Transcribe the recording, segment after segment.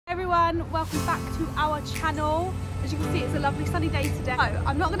everyone, welcome back to our channel. As you can see, it's a lovely sunny day today. So,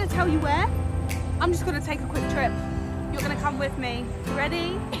 I'm not going to tell you where, I'm just going to take a quick trip. You're going to come with me.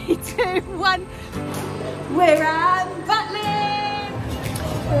 Ready? 3, 2, 1. We're at Butlins!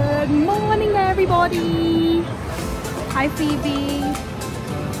 Good morning everybody! Hi Phoebe!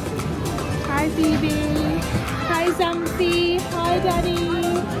 Hi Phoebe! Hi Zamphy! Hi Daddy!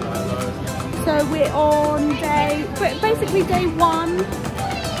 So we're on basically day 1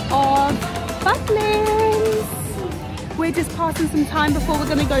 of Butlins. We're just passing some time before we're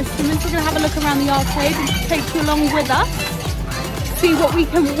going to go swimming. So we're going to have a look around the arcade and take you along with us. See what we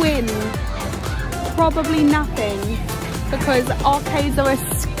can win. Probably nothing, because arcades are a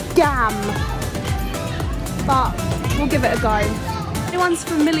scam. But we'll give it a go. If anyone's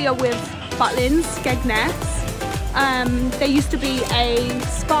familiar with Butlins, Skegness, there used to be a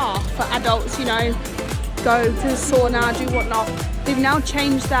spa for adults, you know, go to the sauna, do whatnot. They've now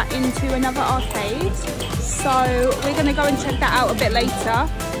changed that into another arcade. So we're going to go and check that out a bit later.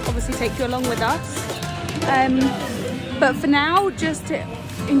 Obviously take you along with us. But for now, just to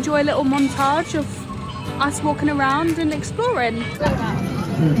enjoy a little montage of us walking around and exploring.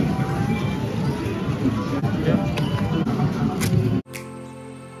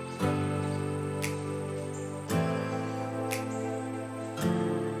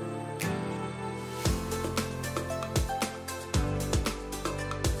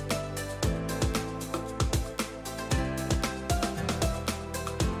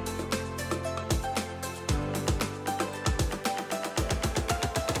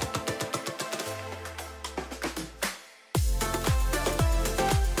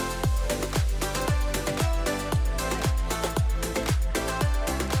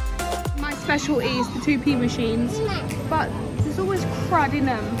 Specialty is the 2p machines, but there's always crud in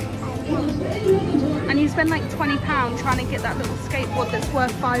them, and you spend like £20 trying to get that little skateboard that's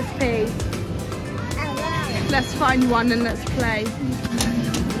worth 5p. Let's find one and let's play.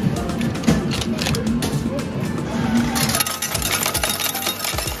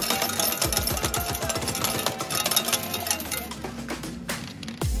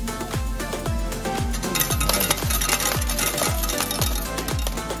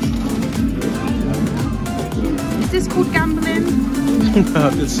 Is this called gambling? I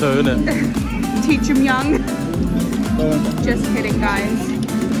think so, isn't it? Teach them young. Just kidding, guys.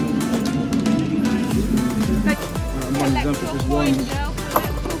 Like, collect your coin, girl.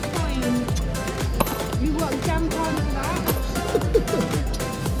 Collect your coin. You got jam cards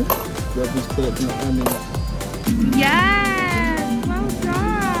for that? Yes! Well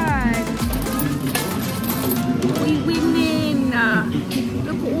done! We winning!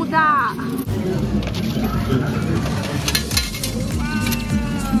 Look at all that!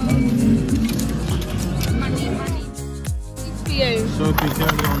 Sophie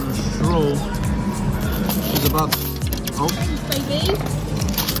currently on the stroll. She's about baby.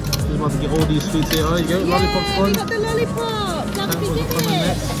 She's about to get all these sweets here. Oh, there you go, yeah, lollipops one. We got the lollipop. Dumpy, get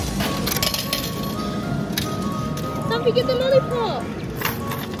it. Dumpy, get the lollipop.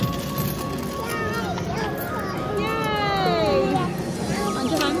 Yay!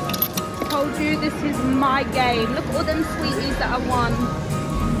 Under hand. I told you this is my game. Look at all them sweeties that I won.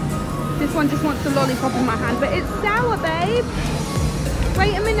 This one just wants the lollipop in my hand, but it's sour, babe.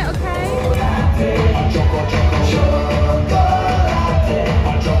 Wait a minute, okay?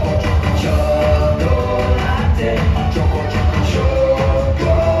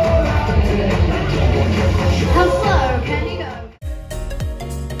 How slow can you go?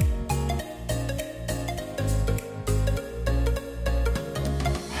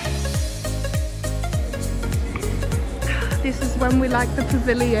 This is when we like the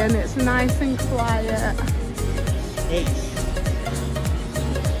pavilion. It's nice and quiet. Hey.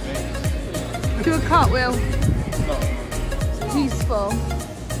 Do a cartwheel. It's peaceful.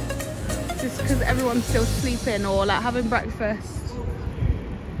 Just because everyone's still sleeping or like having breakfast.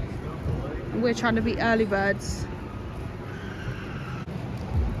 And we're trying to be early birds.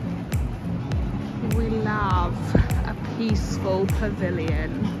 We love a peaceful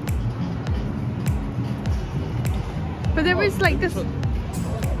pavilion. But there is like this.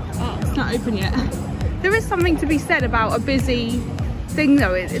 Oh, it's not open yet. There is something to be said about a busy thing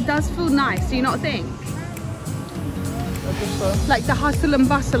though. It does feel nice, do you not think? I think so. Like the hustle and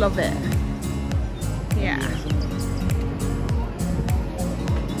bustle of it. Yeah.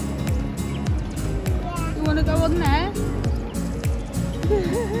 You want to go on there?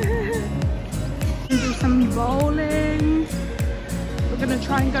 Do some bowling. We're going to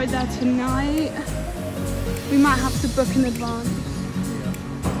try and go there tonight. We might have to book in advance.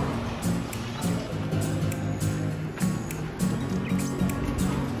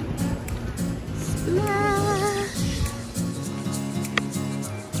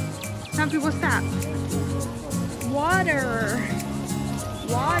 Bobby, what's that? Water.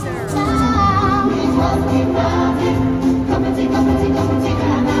 Water.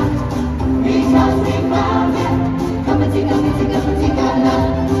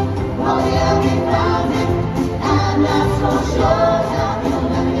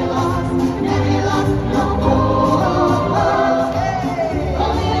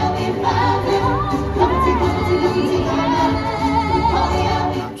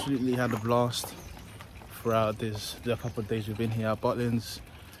 Absolutely had a blast throughout the couple of days we've been here at Butlins.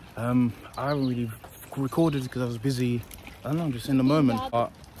 I haven't really recorded because I was busy. I don't know, just in the moment.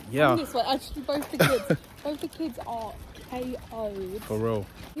 But yeah, actually, both the kids are KO'd. for real.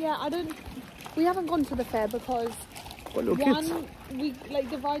 Yeah, we haven't gone to the fair because What little kids?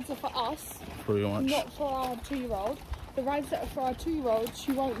 the rides are for us, Pretty much. not for our 2-year-old. The rides that are for our 2-year-old,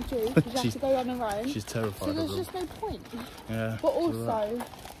 she won't do because she has to go on her own. She's terrified. So there's of just no point. Yeah. But also,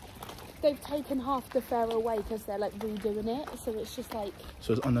 they've taken half the fair away because they're like redoing it. So it's just like.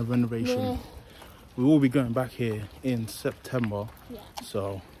 So it's under renovation. Yeah. We will be going back here in September. Yeah.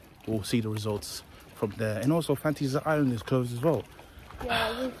 So we'll see the results from there. And also, Fantasy's Island is closed as well.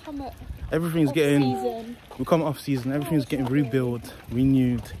 Yeah, we'll come at. Everything's getting. Season. We'll come off season. Everything's getting rebuilt,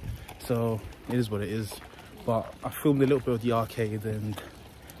 renewed. So it is what it is. But I filmed a little bit of the arcade and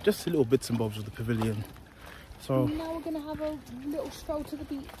just little bits and bobs of the pavilion. So now we're gonna have a little stroll to the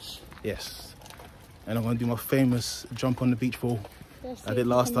beach. yes, and I'm gonna do my famous jump on the beach ball I did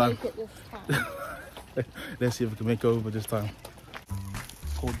last time. Let's see if we can make it over this time.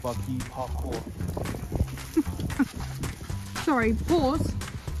 It's called buggy parkour. Sorry, pause. Is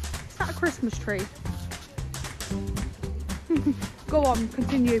that a Christmas tree? Go on,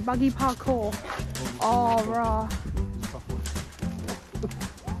 continue. Buggy parkour. Oh, rah.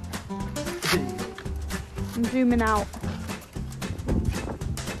 I'm zooming out.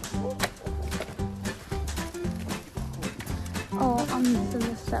 Oh, I'm just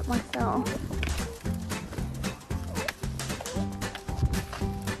gonna step myself.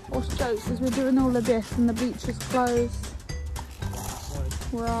 What's jokes is we're doing all of this and the beach is closed.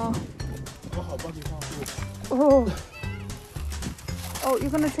 Rah. Oh. Oh,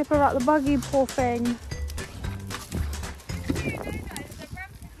 you're gonna tip her out the buggy, poor thing.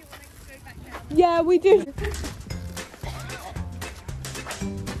 Yeah, we do.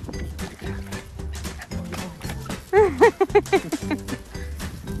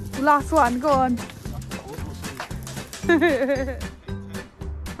 Last one, go on.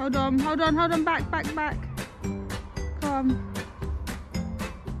 Hold on, back. Come.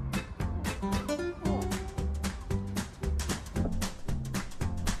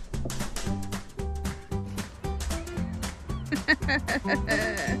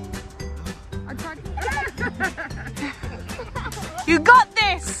 I tried. You got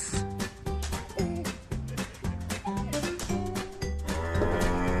this.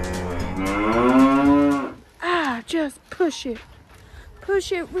 Just push it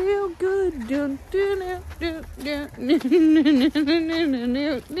real good.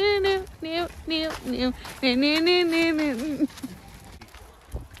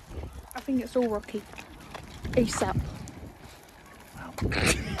 I think it's all rocky. ASAP.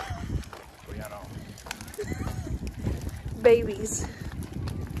 Babies.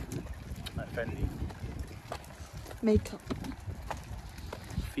 Fendi. Makeup.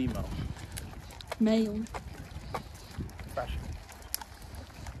 Female. Male. Fashion.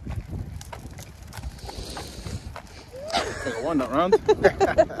 I think I won that round.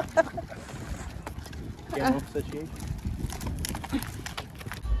 Game off, situation.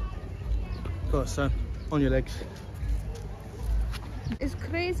 Go on, son. On your legs. It's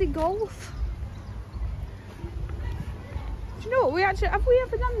crazy golf. Do you know what? Have we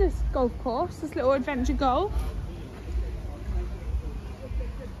ever done this golf course? This little adventure golf?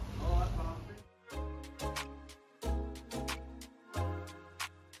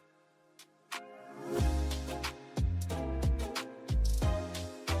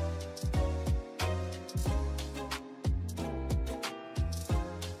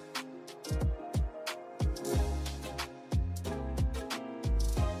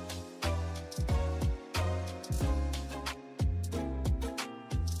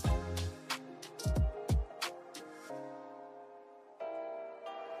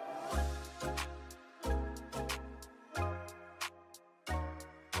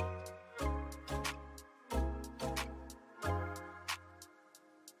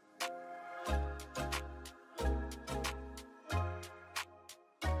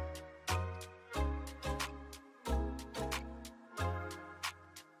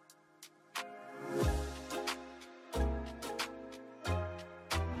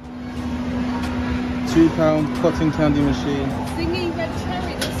 £2 cotton candy machine. Zingy red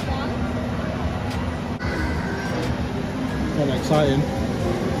cherry, this one. Kind of exciting.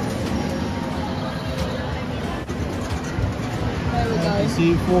 There we go. You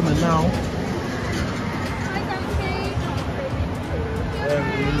see it forming now. Hi, Dancy. There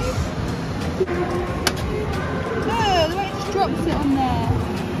it is. No, the way it just drops it on there.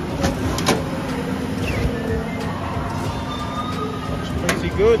 Looks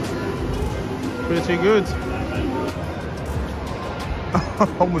pretty good. Pretty good.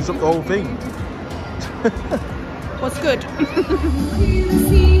 Almost up the whole thing. What's good?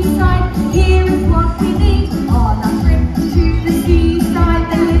 Seaside, here is what we need. On our trip to the seaside,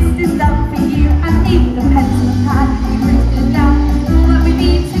 the list is done for you. And even the pencil and pad, we've written down all that we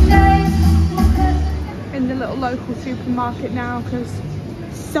need today. In the little local supermarket now because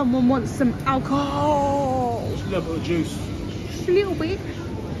someone wants some alcohol. Just a little bit of juice. Just a little bit.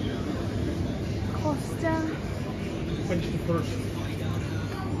 Costa. Quench the first.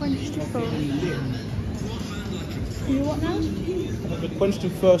 Quench the first. You what now? The quench the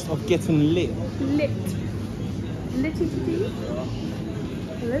thirst of getting lit. Lit. Litty to do?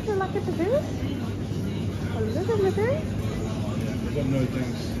 A little like it to do? A little little? I've got no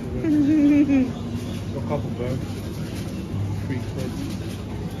thanks. Got a couple bro. £3.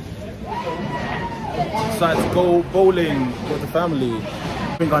 Decided to go bowling with the family.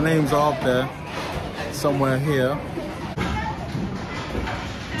 I think our names are up there. Somewhere here.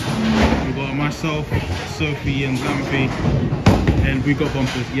 We got myself, Sophie and Zampy, and we got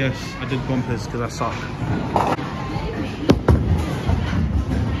bumpers. Yes, I did bumpers because I suck.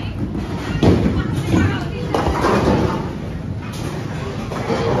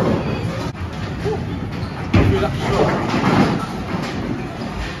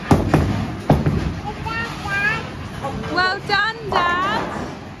 Well done, Dad.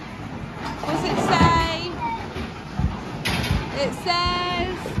 What's it say? It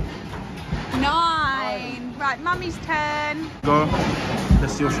says 9. Right, Mummy's turn. Go.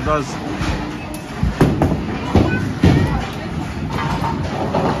 Let's see what she does.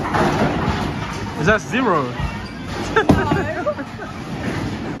 Is that 0? No.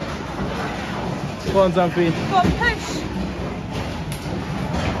 Go on, Zampy. Go on, push.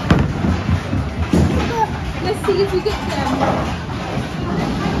 Let's see if you get them.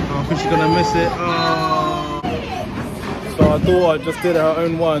 Oh, I think she's gonna miss it. Oh. So our daughter just did her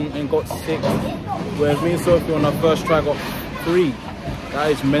own one and got 6, whereas me and Sophie on our first try got 3.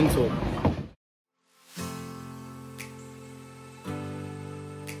 That is mental.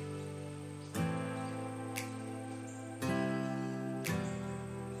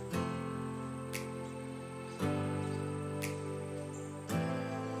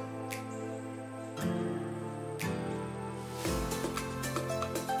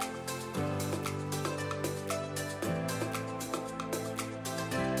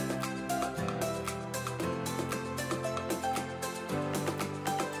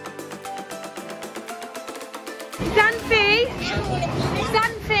 Zanfi!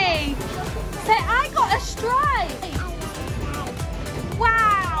 Zanfi! Say, I got a strike!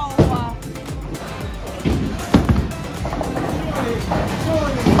 Wow!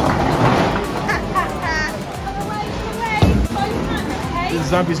 This is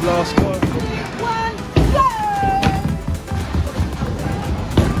Zampy's last score. 1, go!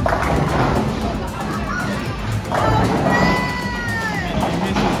 He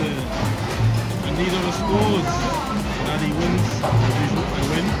misses it. And these are the scores. Daddy wins, as usual, I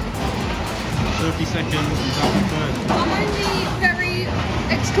win. 30 seconds, and Zampy third. I'm only very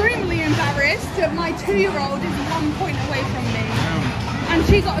extremely embarrassed that my 2-year-old is 1 point away from me. Damn. And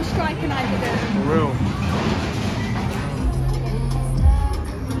she got a strike and I didn't. For real.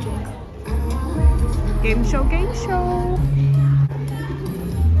 Game show, game show.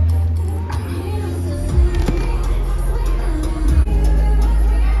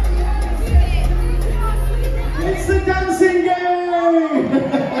 It's the dancing game!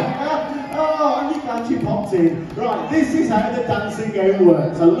 Oh, and you glad you popped in. Right, this is how the dancing game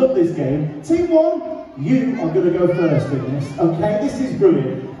works. I love this game. Team 1, you are going to go first in this. Okay, this is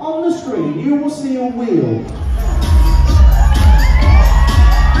brilliant. On the screen, you will see a wheel.